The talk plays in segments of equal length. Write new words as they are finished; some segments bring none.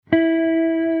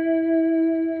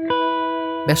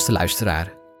Beste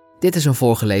luisteraar, dit is een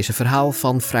voorgelezen verhaal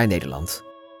van Vrij Nederland.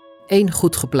 1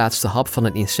 goed geplaatste hap van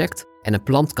een insect en een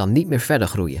plant kan niet meer verder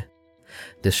groeien.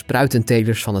 De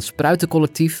spruitentelers van het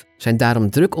Spruitencollectief zijn daarom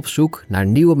druk op zoek naar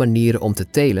nieuwe manieren om te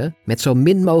telen met zo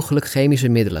min mogelijk chemische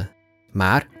middelen.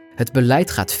 Maar het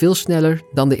beleid gaat veel sneller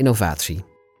dan de innovatie.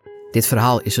 Dit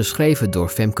verhaal is geschreven door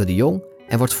Femke de Jong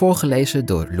en wordt voorgelezen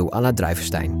door Lou-Anna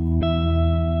Druivenstein.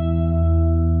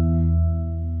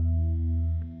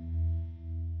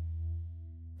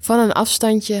 Van een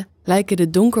afstandje lijken de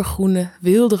donkergroene,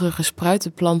 weelderige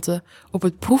spruitenplanten op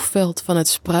het proefveld van het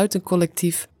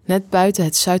Spruitencollectief net buiten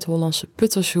het Zuid-Hollandse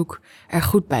Puttershoek er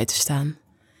goed bij te staan.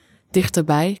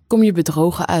 Dichterbij kom je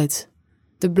bedrogen uit.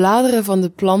 De bladeren van de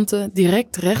planten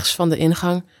direct rechts van de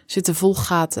ingang zitten vol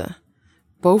gaten.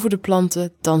 Boven de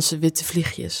planten dansen witte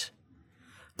vliegjes.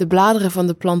 De bladeren van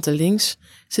de planten links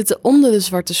zitten onder de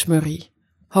zwarte smurrie,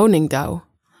 honingdauw,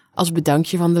 als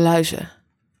bedankje van de luizen.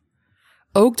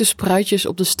 Ook de spruitjes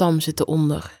op de stam zitten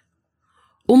onder.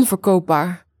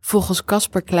 Onverkoopbaar, volgens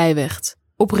Casper Kleiwecht,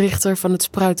 oprichter van het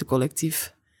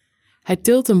Spruitencollectief. Hij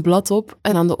tilt een blad op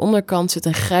en aan de onderkant zit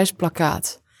een grijs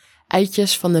plakkaat,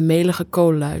 eitjes van de melige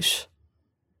koolluis.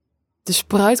 De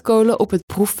spruitkolen op het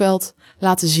proefveld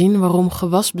laten zien waarom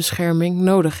gewasbescherming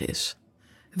nodig is.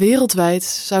 Wereldwijd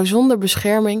zou zonder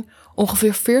bescherming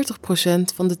ongeveer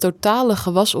 40% van de totale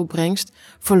gewasopbrengst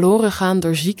verloren gaan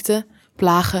door ziekte,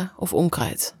 plagen of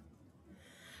onkruid.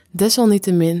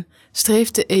 Desalniettemin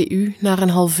streeft de EU naar een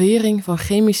halvering van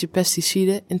chemische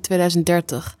pesticiden in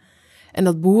 2030 en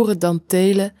dat boeren dan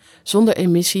telen zonder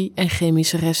emissie en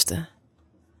chemische resten.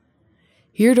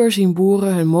 Hierdoor zien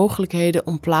boeren hun mogelijkheden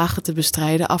om plagen te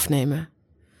bestrijden afnemen.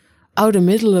 Oude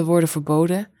middelen worden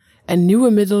verboden en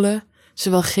nieuwe middelen,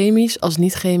 zowel chemisch als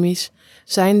niet-chemisch,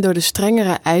 zijn door de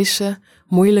strengere eisen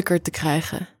moeilijker te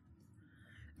krijgen.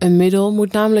 Een middel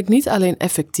moet namelijk niet alleen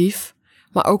effectief,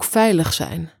 maar ook veilig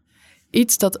zijn.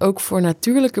 Iets dat ook voor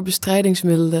natuurlijke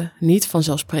bestrijdingsmiddelen niet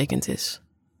vanzelfsprekend is.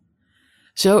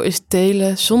 Zo is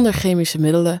telen zonder chemische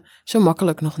middelen zo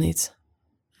makkelijk nog niet.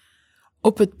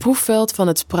 Op het proefveld van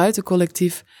het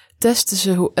Spruitencollectief testen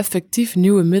ze hoe effectief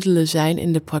nieuwe middelen zijn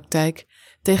in de praktijk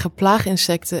tegen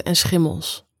plaaginsecten en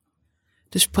schimmels.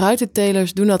 De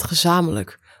spruitentelers doen dat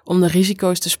gezamenlijk om de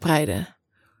risico's te spreiden.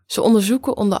 Ze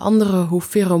onderzoeken onder andere hoe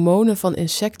feromonen van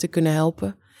insecten kunnen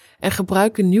helpen en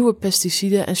gebruiken nieuwe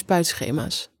pesticiden en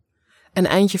spuitschema's. Een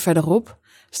eindje verderop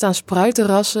staan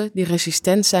spruitenrassen die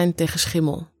resistent zijn tegen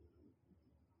schimmel.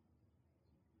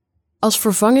 Als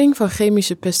vervanging van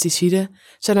chemische pesticiden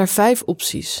zijn er 5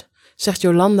 opties, zegt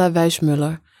Jolanda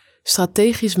Wijsmuller,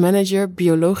 strategisch manager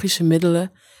biologische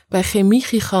middelen bij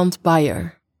chemiegigant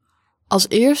Bayer. Als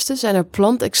eerste zijn er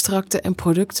plantextracten en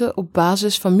producten op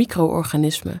basis van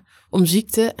micro-organismen om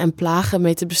ziekten en plagen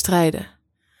mee te bestrijden.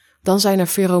 Dan zijn er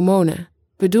feromonen,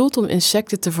 bedoeld om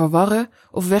insecten te verwarren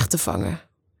of weg te vangen.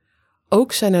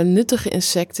 Ook zijn er nuttige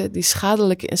insecten die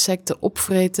schadelijke insecten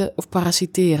opvreten of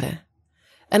parasiteren.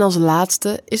 En als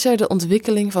laatste is er de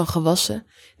ontwikkeling van gewassen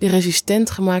die resistent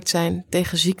gemaakt zijn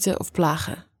tegen ziekten of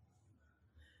plagen.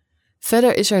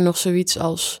 Verder is er nog zoiets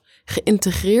als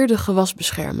geïntegreerde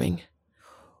gewasbescherming.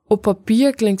 Op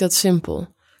papier klinkt dat simpel,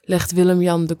 legt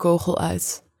Willem-Jan de Kogel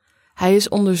uit. Hij is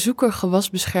onderzoeker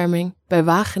gewasbescherming bij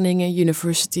Wageningen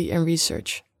University and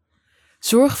Research.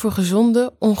 Zorg voor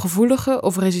gezonde, ongevoelige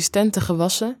of resistente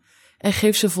gewassen en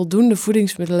geef ze voldoende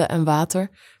voedingsmiddelen en water,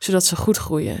 zodat ze goed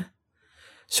groeien.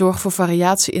 Zorg voor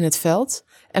variatie in het veld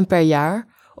en per jaar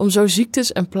om zo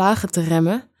ziektes en plagen te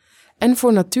remmen en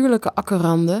voor natuurlijke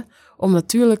akkerranden om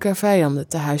natuurlijke vijanden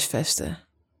te huisvesten.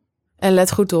 En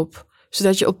let goed op,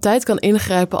 zodat je op tijd kan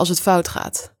ingrijpen als het fout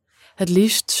gaat. Het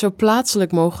liefst zo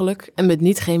plaatselijk mogelijk en met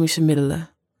niet-chemische middelen.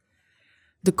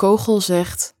 De Kogel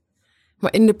zegt,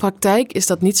 maar in de praktijk is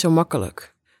dat niet zo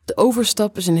makkelijk. De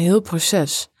overstap is een heel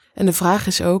proces en de vraag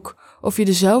is ook of je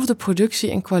dezelfde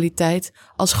productie en kwaliteit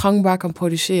als gangbaar kan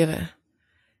produceren.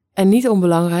 En niet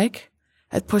onbelangrijk,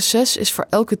 het proces is voor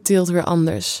elke teelt weer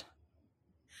anders.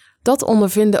 Dat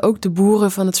ondervinden ook de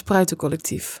boeren van het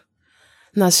Spruitencollectief.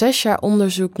 Na 6 jaar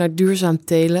onderzoek naar duurzaam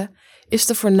telen is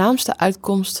de voornaamste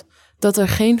uitkomst dat er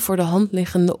geen voor de hand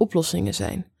liggende oplossingen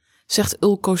zijn, zegt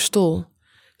Ulko Stol,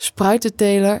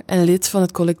 spruitenteler en lid van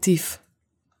het collectief.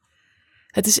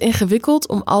 Het is ingewikkeld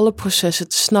om alle processen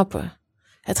te snappen.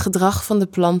 Het gedrag van de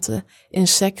planten,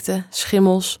 insecten,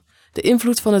 schimmels, de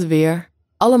invloed van het weer,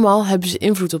 allemaal hebben ze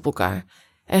invloed op elkaar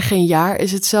en geen jaar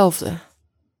is hetzelfde.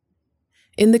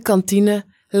 In de kantine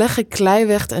leggen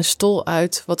Kleiwecht en Stol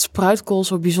uit wat spruitkool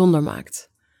zo bijzonder maakt.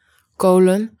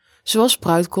 Kolen, zoals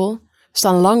spruitkool,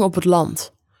 staan lang op het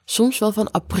land, soms wel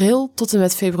van april tot en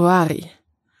met februari.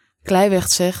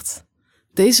 Kleiwecht zegt,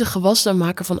 Deze gewassen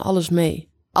maken van alles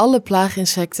mee, alle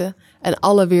plaaginsecten en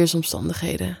alle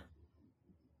weersomstandigheden.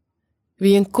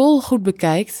 Wie een kool goed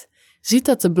bekijkt, ziet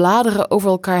dat de bladeren over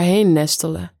elkaar heen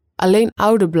nestelen. Alleen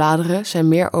oude bladeren zijn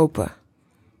meer open.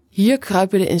 Hier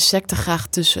kruipen de insecten graag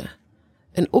tussen.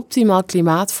 Een optimaal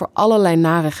klimaat voor allerlei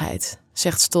narigheid,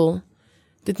 zegt Stol.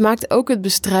 Dit maakt ook het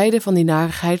bestrijden van die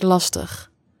narigheid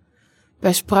lastig.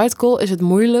 Bij spruitkool is het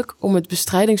moeilijk om het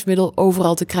bestrijdingsmiddel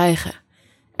overal te krijgen.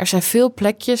 Er zijn veel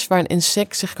plekjes waar een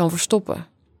insect zich kan verstoppen.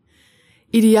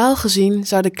 Ideaal gezien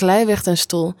zouden Kleiweg en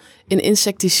Stol een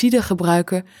insecticide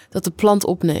gebruiken dat de plant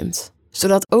opneemt,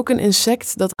 zodat ook een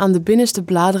insect dat aan de binnenste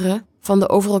bladeren van de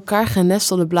over elkaar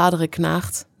genestelde bladeren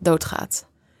knaagt, doodgaat.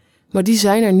 Maar die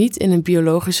zijn er niet in een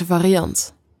biologische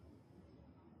variant.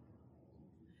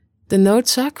 De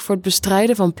noodzaak voor het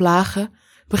bestrijden van plagen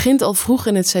begint al vroeg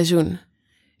in het seizoen.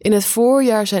 In het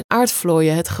voorjaar zijn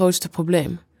aardvlooien het grootste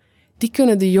probleem. Die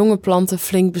kunnen de jonge planten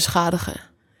flink beschadigen.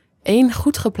 1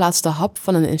 goed geplaatste hap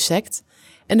van een insect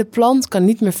en de plant kan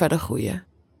niet meer verder groeien.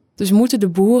 Dus moeten de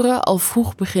boeren al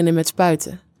vroeg beginnen met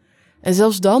spuiten. En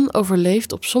zelfs dan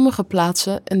overleeft op sommige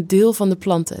plaatsen een deel van de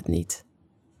planten het niet.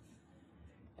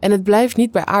 En het blijft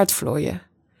niet bij aardvlooien.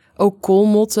 Ook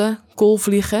koolmotten,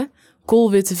 koolvliegen,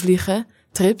 koolwitte vliegen,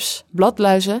 trips,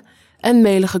 bladluizen en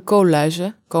melige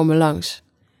koolluizen komen langs.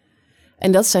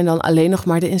 En dat zijn dan alleen nog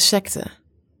maar de insecten.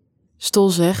 Stol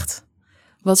zegt,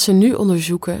 wat ze nu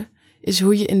onderzoeken is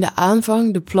hoe je in de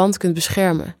aanvang de plant kunt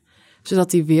beschermen, zodat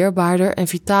die weerbaarder en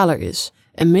vitaler is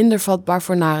en minder vatbaar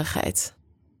voor narigheid.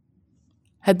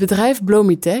 Het bedrijf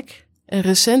Blomitech, een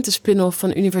recente spin-off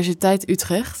van Universiteit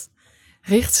Utrecht,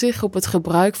 richt zich op het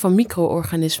gebruik van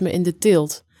micro-organismen in de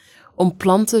teelt om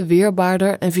planten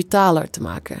weerbaarder en vitaler te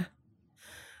maken.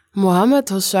 Mohammed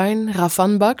Hossein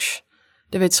Ravanbakhsh,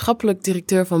 de wetenschappelijk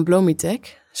directeur van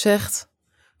Blomitech, zegt: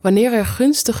 wanneer er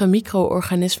gunstige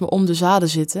micro-organismen om de zaden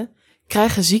zitten,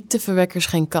 krijgen ziekteverwekkers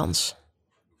geen kans.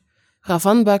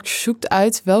 Ravanbakhsh zoekt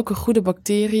uit welke goede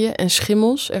bacteriën en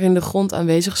schimmels er in de grond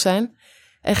aanwezig zijn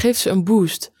en geeft ze een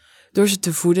boost door ze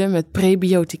te voeden met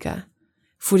prebiotica,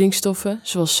 voedingsstoffen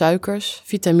zoals suikers,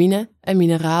 vitamine en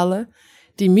mineralen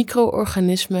die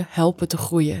micro-organismen helpen te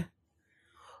groeien.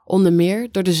 Onder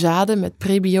meer door de zaden met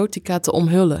prebiotica te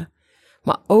omhullen,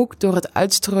 maar ook door het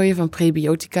uitstrooien van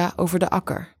prebiotica over de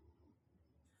akker.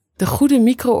 De goede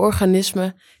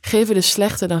micro-organismen geven de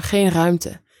slechte dan geen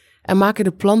ruimte en maken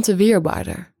de planten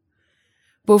weerbaarder.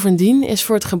 Bovendien is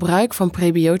voor het gebruik van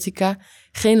prebiotica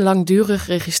geen langdurig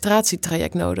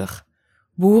registratietraject nodig.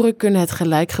 Boeren kunnen het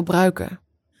gelijk gebruiken.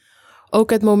 Ook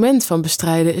het moment van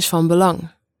bestrijden is van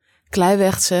belang.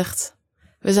 Kleiweg zegt: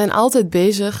 we zijn altijd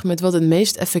bezig met wat het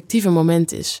meest effectieve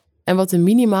moment is en wat de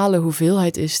minimale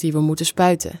hoeveelheid is die we moeten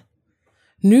spuiten.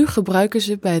 Nu gebruiken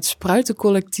ze bij het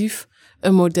spruitencollectief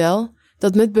een model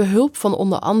dat met behulp van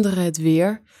onder andere het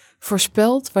weer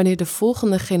voorspelt wanneer de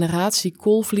volgende generatie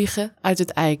koolvliegen uit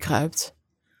het ei kruipt.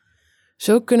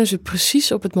 Zo kunnen ze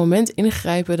precies op het moment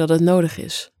ingrijpen dat het nodig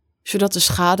is, zodat de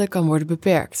schade kan worden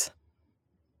beperkt.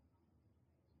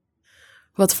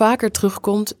 Wat vaker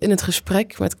terugkomt in het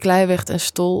gesprek met Kleiweg en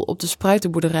Stol op de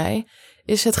spruitenboerderij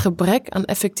is het gebrek aan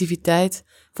effectiviteit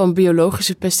van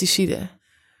biologische pesticiden.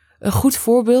 Een goed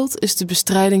voorbeeld is de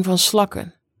bestrijding van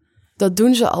slakken. Dat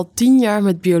doen ze al 10 jaar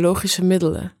met biologische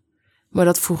middelen, maar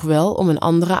dat vroeg wel om een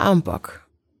andere aanpak.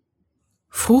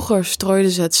 Vroeger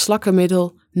strooiden ze het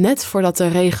slakkenmiddel net voordat de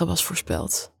regen was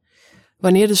voorspeld.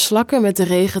 Wanneer de slakken met de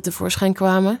regen tevoorschijn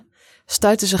kwamen,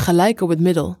 stuitten ze gelijk op het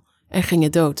middel en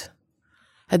gingen dood.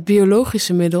 Het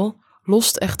biologische middel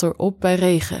lost echter op bij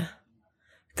regen.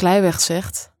 Kleiweg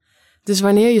zegt: dus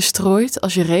wanneer je strooit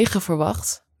als je regen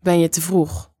verwacht, ben je te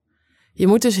vroeg. Je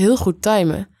moet dus heel goed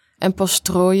timen en pas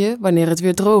strooien wanneer het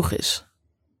weer droog is.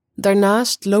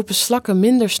 Daarnaast lopen slakken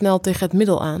minder snel tegen het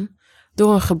middel aan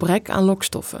door een gebrek aan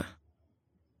lokstoffen.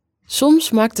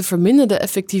 Soms maakt de verminderde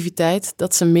effectiviteit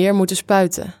dat ze meer moeten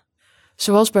spuiten,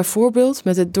 zoals bijvoorbeeld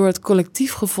met het door het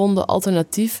collectief gevonden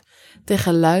alternatief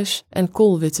tegen luis en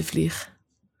koolwittevlieg.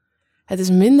 Het is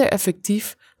minder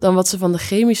effectief dan wat ze van de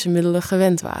chemische middelen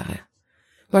gewend waren.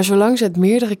 Maar zolang ze het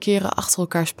meerdere keren achter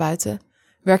elkaar spuiten,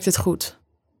 werkt het goed.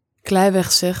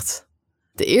 Kleiweg zegt: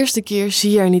 de eerste keer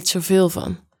zie je er niet zoveel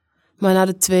van, maar na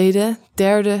de tweede,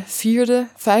 derde, vierde,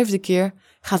 5e keer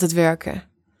gaat het werken.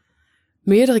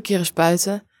 Meerdere keren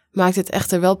spuiten maakt het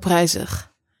echter wel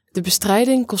prijzig. De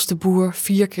bestrijding kost de boer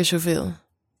 4 keer zoveel.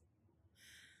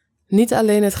 Niet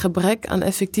alleen het gebrek aan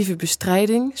effectieve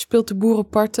bestrijding speelt de boeren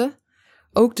parten,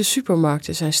 ook de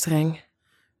supermarkten zijn streng.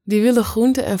 Die willen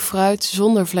groente en fruit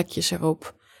zonder vlekjes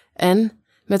erop en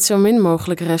met zo min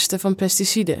mogelijk resten van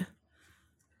pesticiden.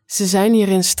 Ze zijn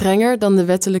hierin strenger dan de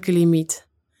wettelijke limiet.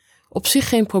 Op zich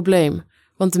geen probleem,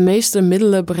 want de meeste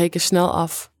middelen breken snel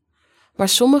af. Maar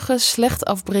sommige slecht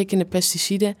afbrekende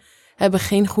pesticiden hebben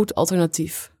geen goed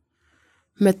alternatief.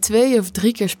 Met 2 of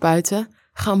 3 keer spuiten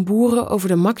gaan boeren over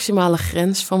de maximale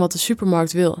grens van wat de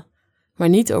supermarkt wil, maar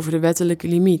niet over de wettelijke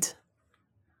limiet.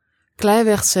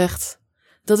 Kleiweg zegt,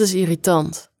 dat is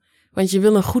irritant, want je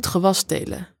wil een goed gewas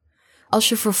telen. Als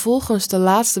je vervolgens de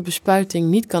laatste bespuiting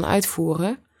niet kan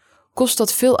uitvoeren, kost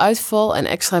dat veel uitval en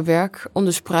extra werk om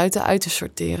de spruiten uit te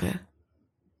sorteren.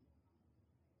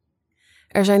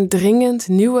 Er zijn dringend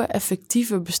nieuwe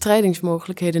effectieve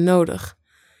bestrijdingsmogelijkheden nodig,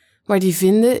 maar die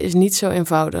vinden is niet zo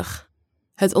eenvoudig.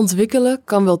 Het ontwikkelen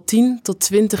kan wel 10 tot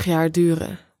 20 jaar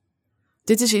duren.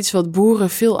 Dit is iets wat boeren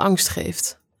veel angst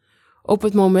geeft. Op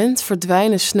het moment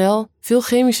verdwijnen snel veel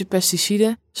chemische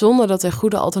pesticiden zonder dat er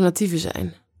goede alternatieven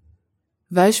zijn.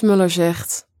 Weismuller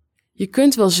zegt, je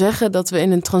kunt wel zeggen dat we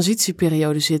in een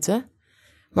transitieperiode zitten,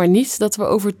 maar niet dat we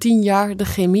over 10 jaar de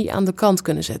chemie aan de kant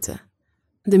kunnen zetten.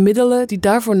 De middelen die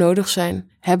daarvoor nodig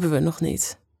zijn, hebben we nog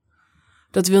niet.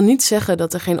 Dat wil niet zeggen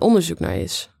dat er geen onderzoek naar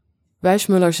is.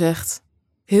 Weismuller zegt,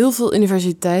 heel veel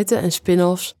universiteiten en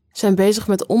spin-offs zijn bezig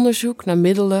met onderzoek naar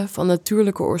middelen van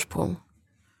natuurlijke oorsprong.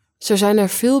 Zo zijn er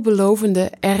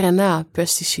veelbelovende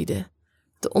RNA-pesticiden.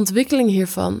 De ontwikkeling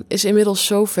hiervan is inmiddels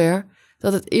zover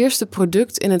dat het eerste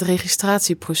product in het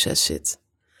registratieproces zit.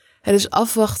 Het is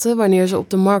afwachten wanneer ze op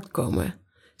de markt komen,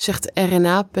 zegt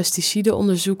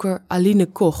RNA-pesticidenonderzoeker Aline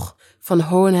Koch van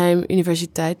Hohenheim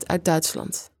Universiteit uit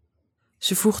Duitsland.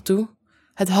 Ze voegt toe,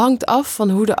 het hangt af van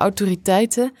hoe de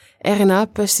autoriteiten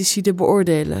RNA-pesticiden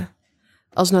beoordelen.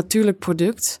 Als natuurlijk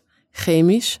product,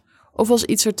 chemisch of als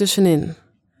iets ertussenin.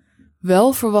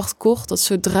 Wel verwacht Koch dat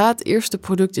zodra het eerste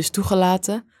product is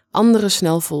toegelaten, andere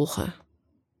snel volgen.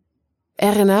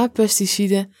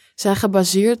 RNA-pesticiden zijn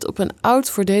gebaseerd op een oud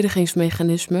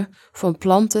verdedigingsmechanisme van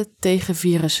planten tegen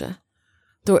virussen.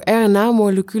 Door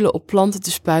RNA-moleculen op planten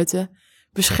te spuiten,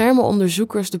 beschermen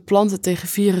onderzoekers de planten tegen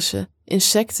virussen,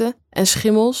 insecten en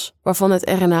schimmels waarvan het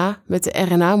RNA met de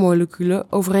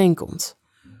RNA-moleculen overeenkomt.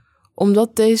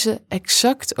 Omdat deze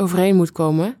exact overeen moet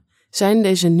komen, zijn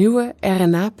deze nieuwe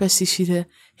RNA-pesticiden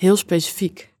heel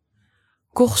specifiek.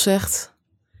 Koch zegt,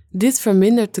 dit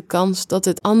vermindert de kans dat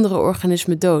het andere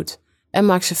organismen doodt en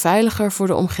maakt ze veiliger voor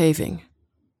de omgeving.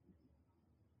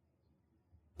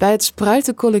 Bij het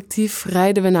spruitencollectief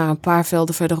rijden we naar een paar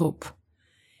velden verderop.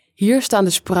 Hier staan de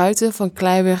spruiten van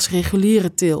Kleiwegs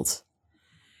reguliere teelt.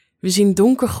 We zien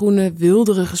donkergroene,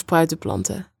 wilderige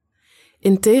spruitenplanten.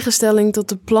 In tegenstelling tot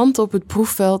de planten op het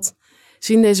proefveld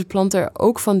zien deze planten er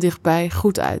ook van dichtbij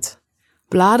goed uit.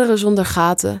 Bladeren zonder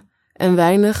gaten en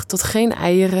weinig tot geen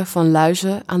eieren van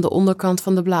luizen aan de onderkant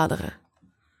van de bladeren.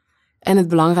 En het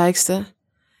belangrijkste,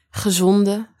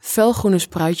 gezonde, felgroene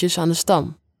spruitjes aan de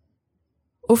stam.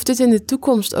 Of dit in de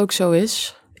toekomst ook zo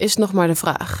is nog maar de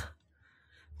vraag.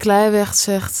 Kleiweg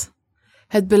zegt,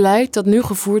 het beleid dat nu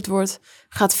gevoerd wordt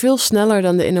gaat veel sneller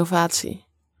dan de innovatie.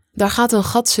 Daar gaat een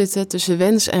gat zitten tussen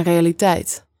wens en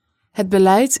realiteit. Het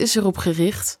beleid is erop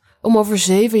gericht om over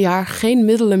 7 jaar geen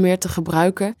middelen meer te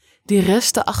gebruiken die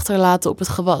resten achterlaten op het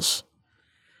gewas.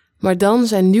 Maar dan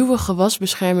zijn nieuwe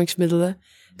gewasbeschermingsmiddelen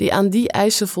die aan die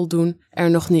eisen voldoen er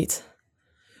nog niet.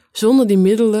 Zonder die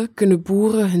middelen kunnen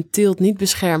boeren hun teelt niet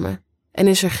beschermen en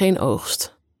is er geen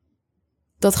oogst.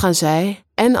 Dat gaan zij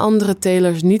en andere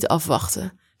telers niet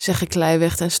afwachten, zeggen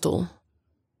Kleiweg en Stol.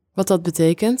 Wat dat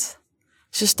betekent?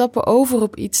 Ze stappen over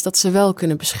op iets dat ze wel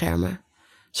kunnen beschermen,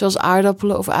 zoals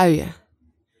aardappelen of uien.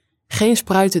 Geen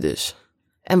spruiten dus.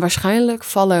 En waarschijnlijk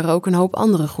vallen er ook een hoop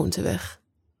andere groenten weg.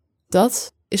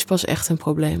 Dat is pas echt een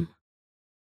probleem.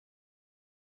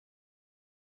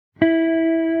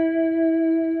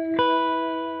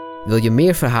 Wil je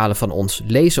meer verhalen van ons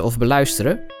lezen of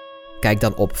beluisteren? Kijk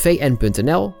dan op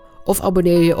vn.nl of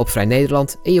abonneer je op Vrij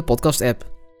Nederland in je podcast-app.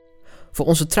 Voor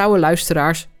onze trouwe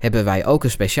luisteraars hebben wij ook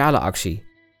een speciale actie.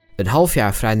 Een half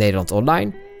jaar Vrij Nederland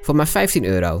online voor maar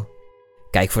 €15.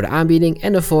 Kijk voor de aanbieding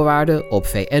en de voorwaarden op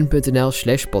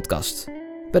vn.nl/podcast.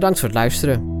 Bedankt voor het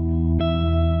luisteren.